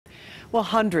Well,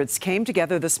 hundreds came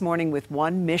together this morning with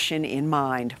one mission in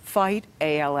mind: fight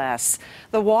ALS.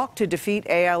 The Walk to Defeat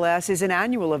ALS is an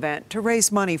annual event to raise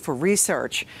money for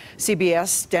research.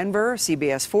 CBS Denver,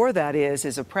 CBS 4 that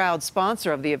is a proud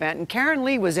sponsor of the event, and Karen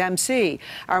Lee was MC.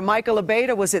 Our Michael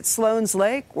Abeyta was at Sloan's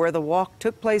Lake, where the walk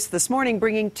took place this morning,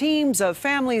 bringing teams of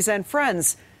families and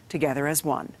friends together as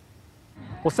one.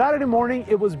 Well, Saturday morning,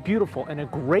 it was beautiful and a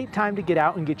great time to get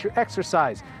out and get your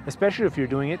exercise, especially if you're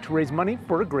doing it to raise money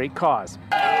for a great cause.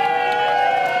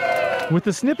 With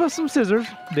the snip of some scissors,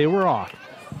 they were off.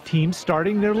 Teams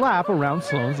starting their lap around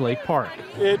Sloan's Lake Park.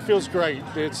 It feels great.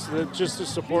 It's just the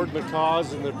support and the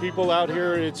cause and the people out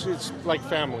here. It's like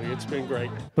family. It's been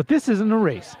great. But this isn't a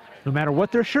race. No matter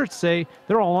what their shirts say,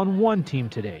 they're all on one team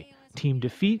today. Team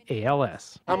Defeat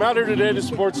ALS. I'm out here today to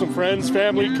support some friends,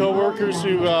 family, co-workers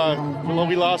who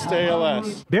we lost to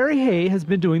ALS. Barry Hay has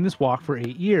been doing this walk for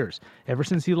 8 years, ever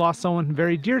since he lost someone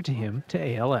very dear to him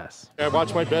to ALS. I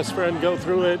watched my best friend go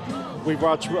through it. We've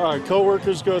watched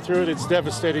co-workers go through it. It's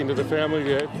devastating to the family,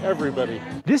 to everybody.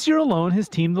 This year alone, his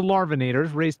team, the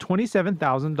Larvinators, raised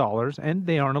 $27,000, and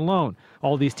they aren't alone.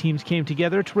 All these teams came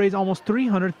together to raise almost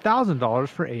 $300,000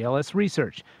 for ALS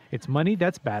research. It's money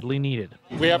that's badly needed.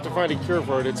 We have to find a cure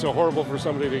for it. It's so horrible for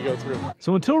somebody to go through.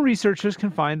 So until researchers can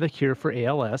find the cure for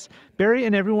ALS, Barry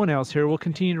and everyone else here will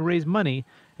continue to raise money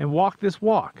and walk this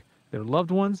walk, their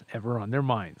loved ones ever on their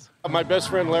minds. My best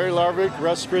friend Larry Larvick,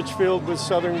 Russ Richfield with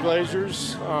Southern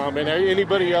Glaciers, and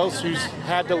anybody else who's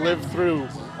had to live through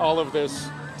all of this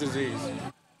disease.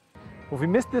 Well, if you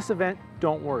missed this event,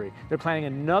 don't worry. They're planning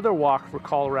another walk for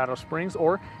Colorado Springs,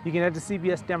 or you can head to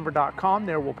cbsdenver.com.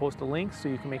 There we'll post a link so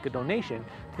you can make a donation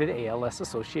to the ALS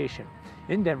Association.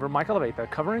 In Denver, Michael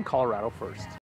Abeyta, covering Colorado First.